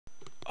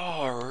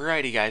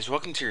Alrighty guys,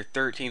 welcome to your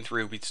 13th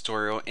Ruby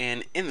tutorial,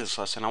 and in this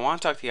lesson I want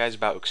to talk to you guys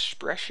about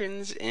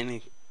expressions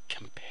and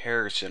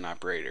comparison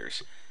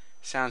operators.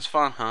 Sounds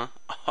fun, huh?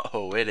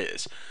 Oh, it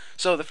is.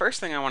 So the first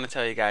thing I want to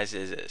tell you guys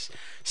is this.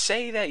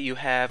 Say that you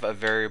have a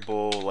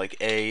variable like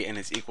a and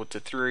it's equal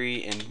to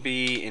 3 and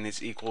b and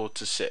it's equal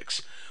to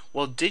 6.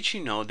 Well, did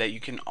you know that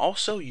you can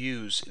also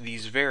use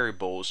these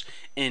variables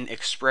in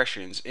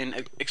expressions?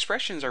 And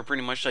expressions are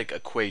pretty much like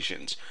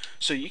equations.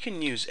 So you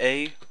can use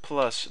a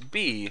plus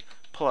b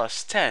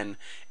plus 10,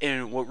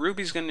 and what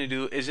Ruby's going to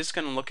do is it's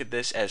going to look at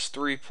this as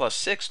 3 plus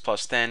 6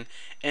 plus 10,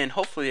 and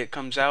hopefully it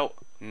comes out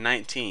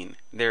 19.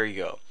 There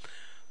you go.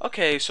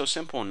 Okay, so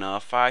simple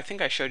enough. I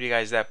think I showed you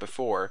guys that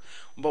before,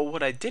 but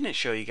what I didn't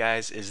show you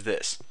guys is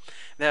this.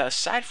 That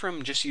aside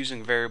from just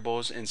using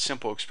variables and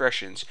simple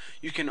expressions,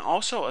 you can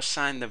also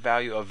assign the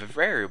value of a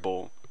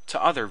variable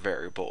to other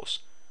variables.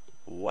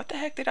 What the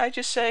heck did I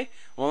just say?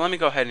 Well, let me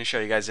go ahead and show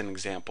you guys an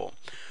example.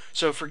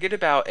 So forget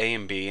about a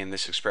and b in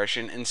this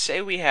expression and say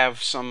we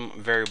have some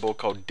variable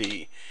called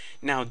d.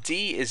 Now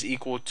d is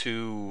equal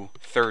to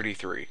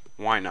 33.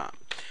 Why not?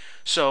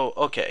 So,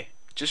 okay,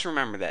 just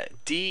remember that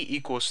d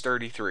equals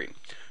 33.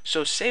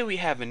 So say we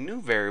have a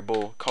new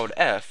variable called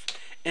f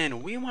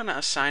and we want to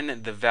assign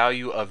it the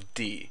value of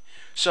d.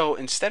 So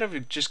instead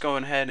of just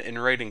going ahead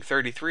and writing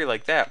 33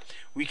 like that,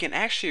 we can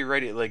actually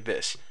write it like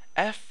this: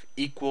 f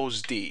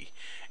equals d.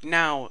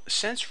 Now,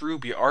 since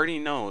Ruby already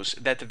knows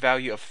that the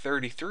value of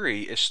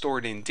 33 is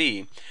stored in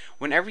d,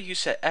 whenever you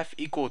set f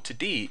equal to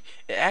d,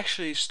 it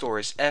actually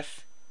stores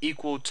f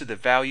equal to the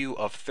value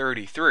of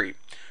 33.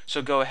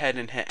 So go ahead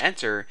and hit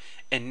enter,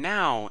 and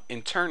now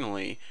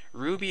internally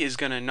Ruby is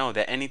going to know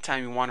that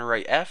anytime you want to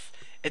write f,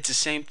 it's the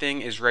same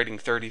thing as writing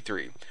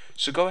 33.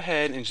 So go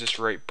ahead and just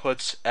write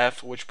puts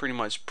f, which pretty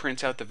much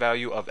prints out the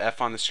value of f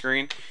on the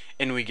screen,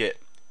 and we get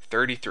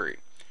 33.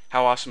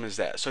 How awesome is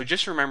that? So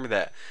just remember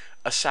that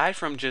aside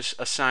from just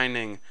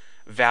assigning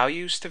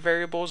values to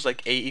variables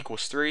like a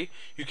equals 3,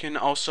 you can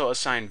also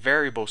assign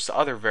variables to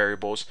other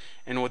variables,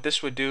 and what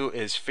this would do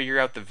is figure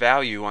out the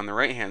value on the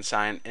right hand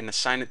side and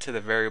assign it to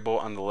the variable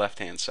on the left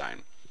hand side.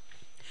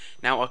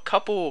 Now, a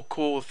couple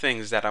cool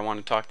things that I want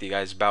to talk to you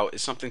guys about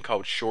is something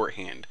called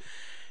shorthand.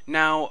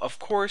 Now, of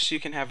course, you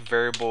can have a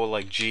variable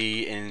like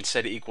g and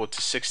set it equal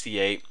to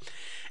 68,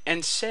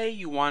 and say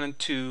you wanted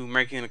to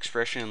make an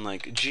expression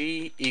like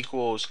g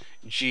equals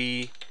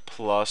g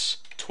plus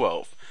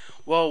 12.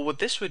 Well, what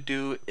this would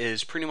do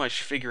is pretty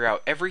much figure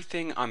out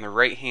everything on the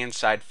right hand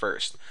side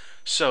first.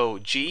 So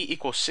g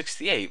equals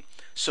 68,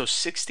 so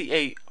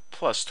 68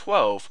 plus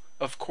 12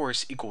 of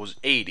course equals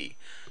 80.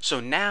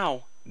 So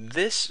now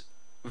this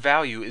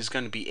value is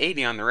going to be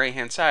 80 on the right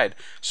hand side,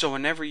 so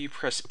whenever you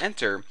press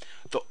enter,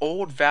 the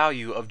old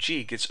value of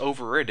g gets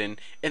overridden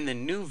and the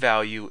new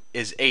value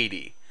is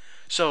 80.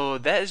 So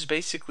that is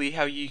basically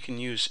how you can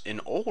use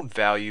an old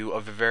value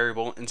of a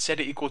variable and set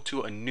it equal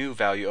to a new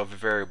value of a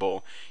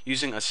variable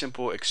using a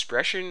simple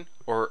expression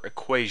or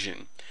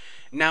equation.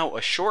 Now,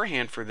 a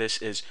shorthand for this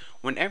is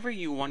whenever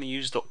you want to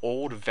use the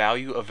old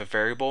value of a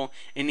variable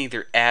and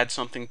either add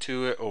something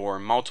to it or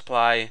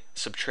multiply,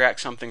 subtract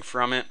something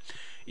from it,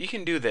 you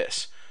can do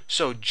this.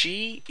 So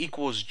g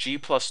equals g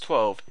plus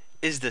 12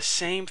 is the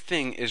same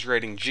thing as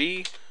writing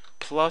g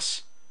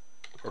plus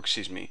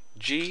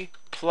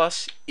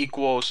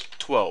equals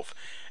 12.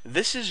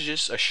 This is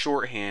just a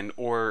shorthand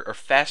or a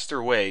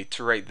faster way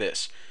to write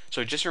this.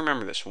 So just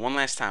remember this one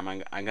last time.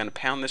 I'm going to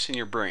pound this in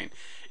your brain.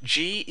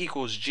 G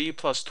equals g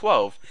plus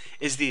 12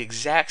 is the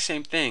exact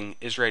same thing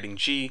as writing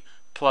g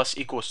plus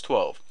equals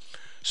 12.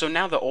 So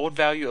now the old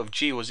value of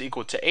g was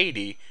equal to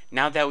 80.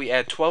 Now that we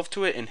add 12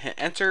 to it and hit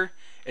enter,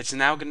 it's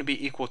now going to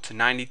be equal to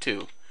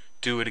 92.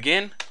 Do it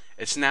again.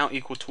 It's now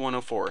equal to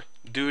 104.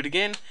 Do it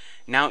again.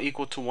 Now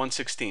equal to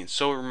 116.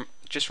 So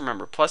just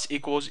remember, plus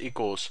equals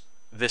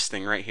this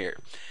thing right here.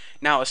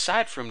 Now,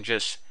 aside from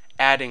just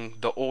adding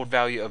the old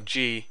value of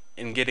g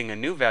and getting a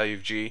new value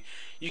of g,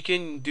 you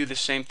can do the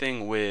same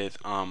thing with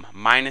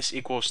minus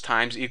equals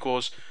times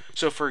equals.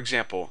 So for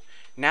example,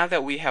 now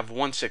that we have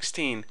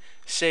 116,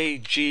 say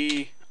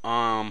g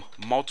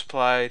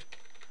multiplied,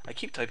 I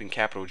keep typing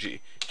capital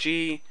G,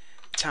 g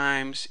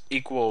times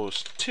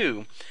equals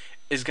 2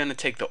 is going to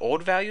take the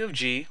old value of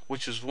g,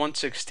 which is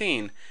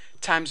 116,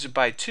 times it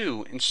by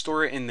 2 and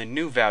store it in the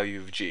new value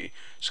of g.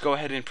 So go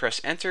ahead and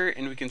press enter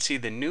and we can see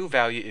the new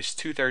value is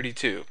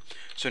 232.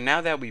 So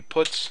now that we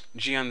put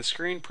g on the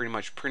screen, pretty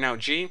much print out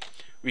g,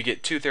 we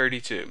get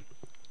 232.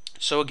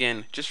 So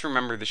again, just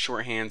remember the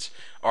shorthands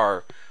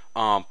are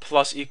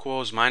plus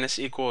equals, minus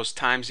equals,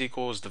 times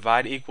equals,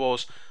 divide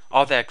equals,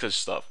 all that good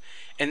stuff.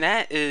 And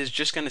that is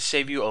just going to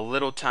save you a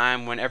little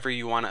time whenever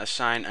you want to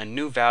assign a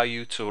new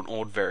value to an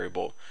old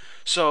variable.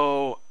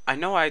 So I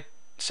know I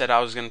said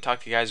I was going to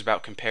talk to you guys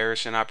about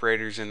comparison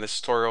operators in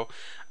this tutorial,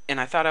 and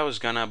I thought I was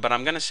gonna, but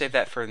I'm gonna save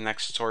that for the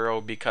next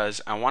tutorial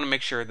because I want to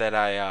make sure that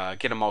I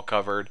get them all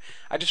covered.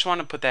 I just want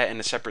to put that in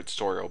a separate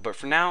tutorial. But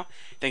for now,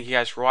 thank you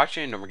guys for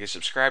watching. Don't forget to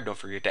subscribe. Don't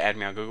forget to add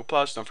me on Google+.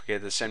 Don't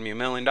forget to send me $1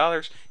 million,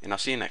 and I'll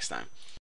see you next time.